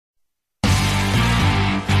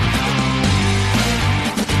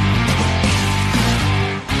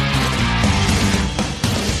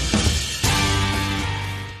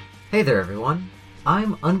Hey there everyone,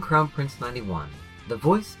 I'm Uncrowned Prince 91, the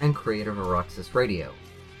voice and creator of Auraxis Radio.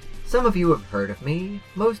 Some of you have heard of me,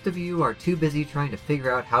 most of you are too busy trying to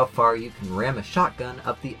figure out how far you can ram a shotgun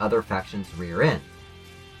up the other faction's rear end.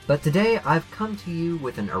 But today I've come to you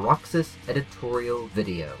with an Auraxis editorial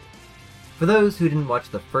video. For those who didn't watch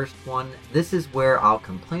the first one, this is where I'll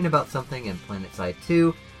complain about something in PlanetSide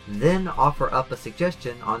 2, then offer up a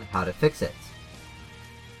suggestion on how to fix it.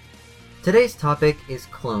 Today's topic is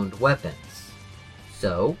cloned weapons.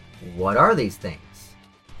 So, what are these things?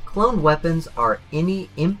 Cloned weapons are any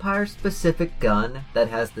Empire-specific gun that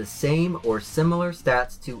has the same or similar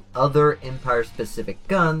stats to other Empire-specific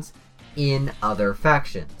guns in other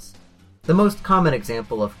factions. The most common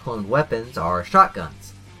example of cloned weapons are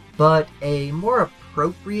shotguns, but a more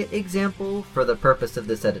appropriate example for the purpose of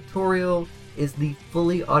this editorial is the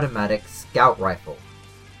fully automatic scout rifle.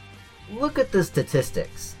 Look at the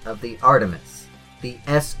statistics of the Artemis, the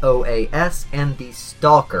SOAS, and the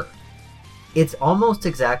Stalker. It's almost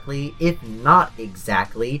exactly, if not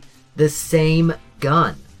exactly, the same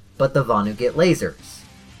gun, but the Vanu get lasers.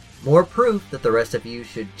 More proof that the rest of you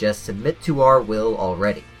should just submit to our will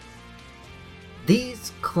already.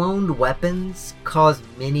 These cloned weapons cause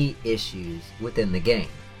many issues within the game,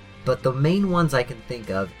 but the main ones I can think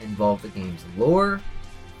of involve the game's lore,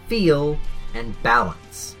 feel, and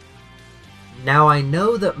balance. Now I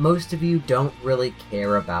know that most of you don't really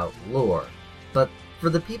care about lore, but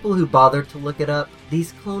for the people who bothered to look it up,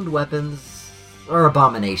 these cloned weapons are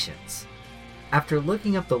abominations. After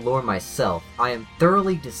looking up the lore myself, I am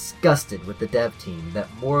thoroughly disgusted with the dev team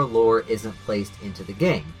that more lore isn't placed into the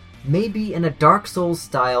game, maybe in a Dark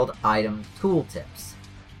Souls-styled item tooltips.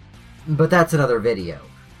 But that's another video.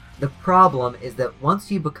 The problem is that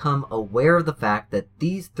once you become aware of the fact that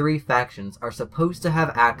these three factions are supposed to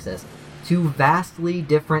have access to vastly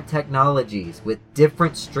different technologies with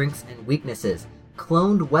different strengths and weaknesses,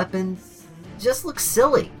 cloned weapons just look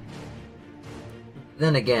silly.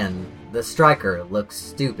 Then again, the Striker looks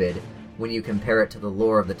stupid when you compare it to the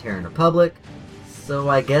lore of the Terran Republic, so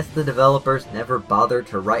I guess the developers never bothered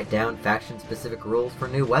to write down faction-specific rules for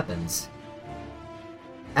new weapons.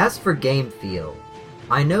 As for game feel,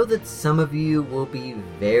 I know that some of you will be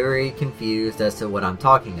very confused as to what I'm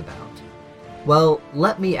talking about. Well,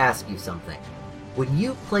 let me ask you something. When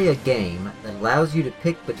you play a game that allows you to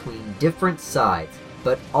pick between different sides,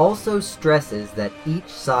 but also stresses that each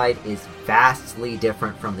side is vastly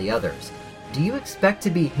different from the others, do you expect to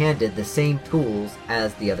be handed the same tools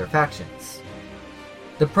as the other factions?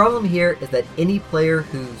 The problem here is that any player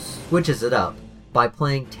who switches it up by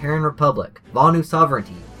playing Terran Republic, Vanu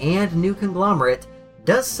Sovereignty, and New Conglomerate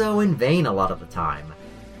does so in vain a lot of the time.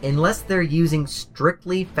 Unless they're using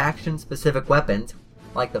strictly faction-specific weapons,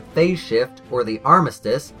 like the Phase Shift or the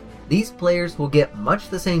Armistice, these players will get much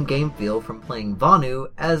the same game feel from playing Vanu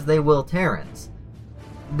as they will Terrans.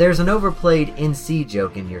 There's an overplayed NC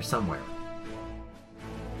joke in here somewhere.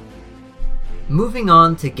 Moving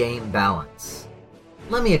on to game balance.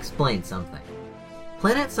 Let me explain something.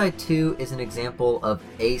 PlanetSide 2 is an example of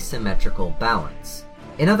asymmetrical balance.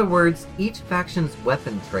 In other words, each faction's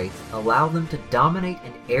weapon traits allow them to dominate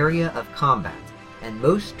an area of combat, and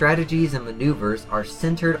most strategies and maneuvers are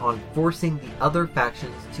centered on forcing the other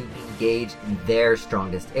factions to engage in their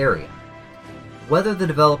strongest area. Whether the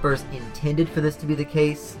developers intended for this to be the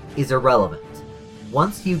case is irrelevant.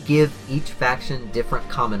 Once you give each faction different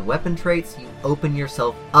common weapon traits, you open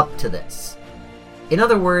yourself up to this. In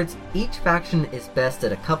other words, each faction is best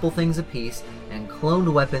at a couple things apiece, and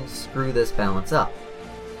cloned weapons screw this balance up.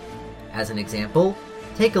 As an example,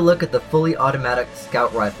 take a look at the fully automatic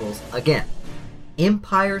scout rifles again.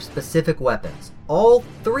 Empire-specific weapons, all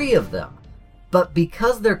three of them. But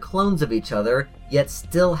because they're clones of each other, yet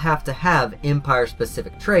still have to have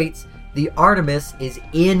Empire-specific traits, the Artemis is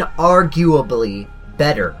inarguably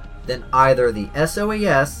better than either the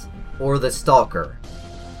SOAS or the Stalker.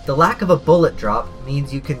 The lack of a bullet drop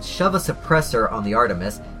means you can shove a suppressor on the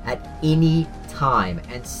Artemis at any time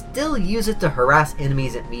and still use it to harass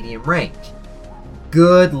enemies at medium range.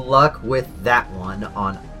 Good luck with that one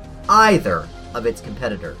on either of its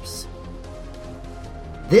competitors.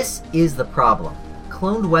 This is the problem.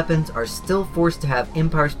 Cloned weapons are still forced to have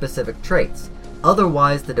Empire-specific traits,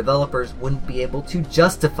 otherwise the developers wouldn't be able to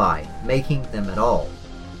justify making them at all.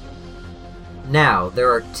 Now,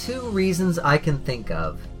 there are two reasons I can think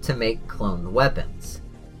of to make cloned weapons.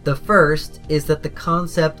 The first is that the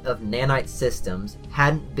concept of nanite systems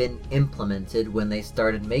hadn't been implemented when they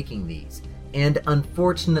started making these, and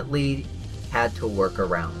unfortunately had to work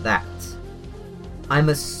around that. I'm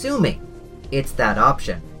assuming it's that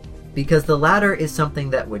option, because the latter is something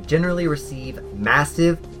that would generally receive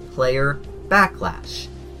massive player backlash.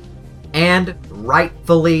 And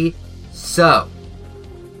rightfully so.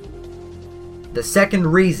 The second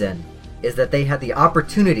reason is that they had the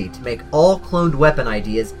opportunity to make all cloned weapon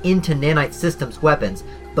ideas into Nanite Systems weapons,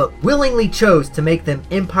 but willingly chose to make them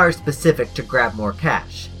Empire-specific to grab more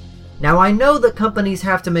cash. Now I know that companies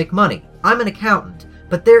have to make money. I'm an accountant.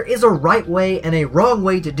 But there is a right way and a wrong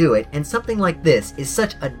way to do it, and something like this is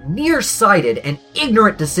such a nearsighted and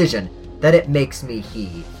ignorant decision that it makes me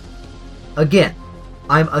heave. Again,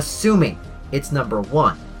 I'm assuming it's number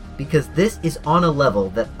one, because this is on a level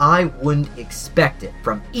that I wouldn't expect it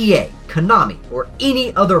from EA, Konami, or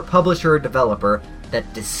any other publisher or developer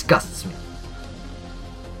that disgusts me.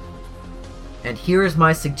 And here is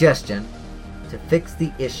my suggestion to fix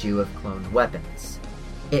the issue of cloned weapons.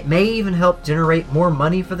 It may even help generate more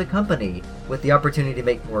money for the company with the opportunity to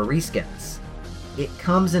make more reskins. It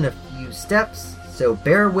comes in a few steps, so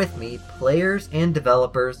bear with me, players and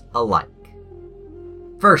developers alike.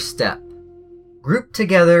 First step. Group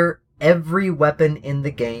together every weapon in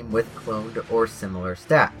the game with cloned or similar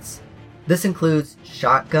stats. This includes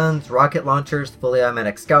shotguns, rocket launchers, fully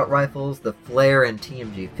automatic scout rifles, the flare and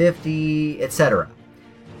TMG-50, etc.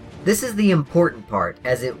 This is the important part,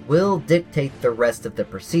 as it will dictate the rest of the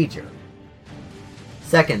procedure.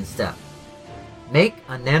 Second step. Make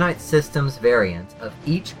a Nanite Systems variant of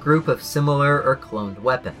each group of similar or cloned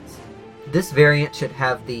weapons. This variant should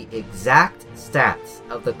have the exact stats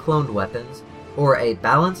of the cloned weapons, or a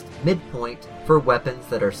balanced midpoint for weapons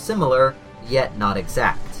that are similar, yet not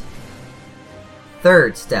exact.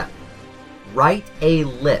 Third step. Write a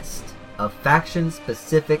list of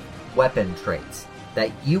faction-specific weapon traits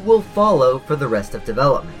that you will follow for the rest of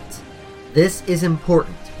development. This is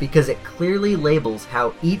important because it clearly labels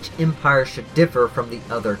how each empire should differ from the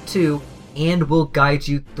other two and will guide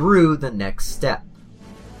you through the next step.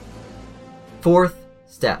 Fourth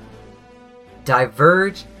step.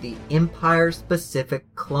 Diverge the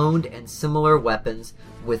empire-specific cloned and similar weapons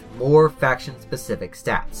with more faction-specific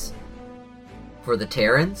stats. For the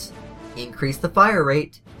Terrans, increase the fire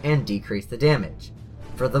rate and decrease the damage.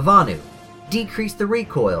 For the Vanu, decrease the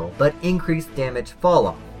recoil, but increase damage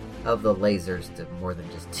falloff of the lasers to more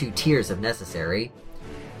than just 2 tiers if necessary.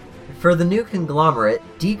 For the new conglomerate,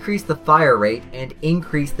 decrease the fire rate and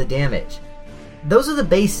increase the damage. Those are the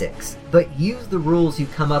basics, but use the rules you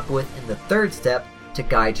come up with in the third step to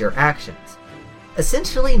guide your actions.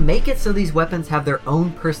 Essentially, make it so these weapons have their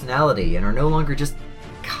own personality and are no longer just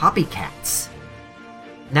copycats.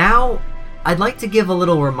 Now, I'd like to give a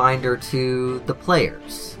little reminder to the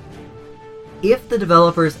players. If the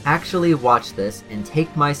developers actually watch this and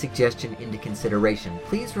take my suggestion into consideration,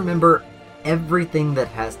 please remember everything that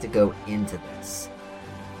has to go into this.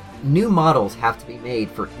 New models have to be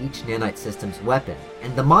made for each Nanite Systems weapon,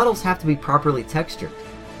 and the models have to be properly textured.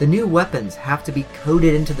 The new weapons have to be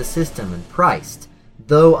coded into the system and priced,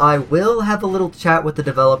 though I will have a little chat with the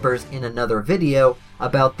developers in another video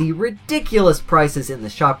about the ridiculous prices in the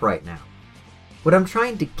shop right now. What I'm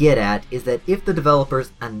trying to get at is that if the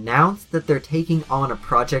developers announce that they're taking on a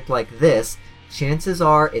project like this, chances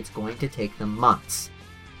are it's going to take them months.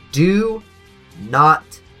 Do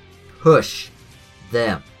not push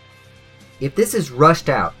them. If this is rushed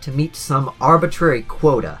out to meet some arbitrary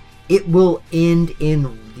quota, it will end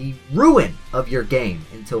in the ruin of your game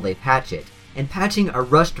until they patch it, and patching a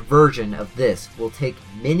rushed version of this will take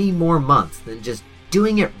many more months than just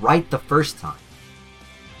doing it right the first time.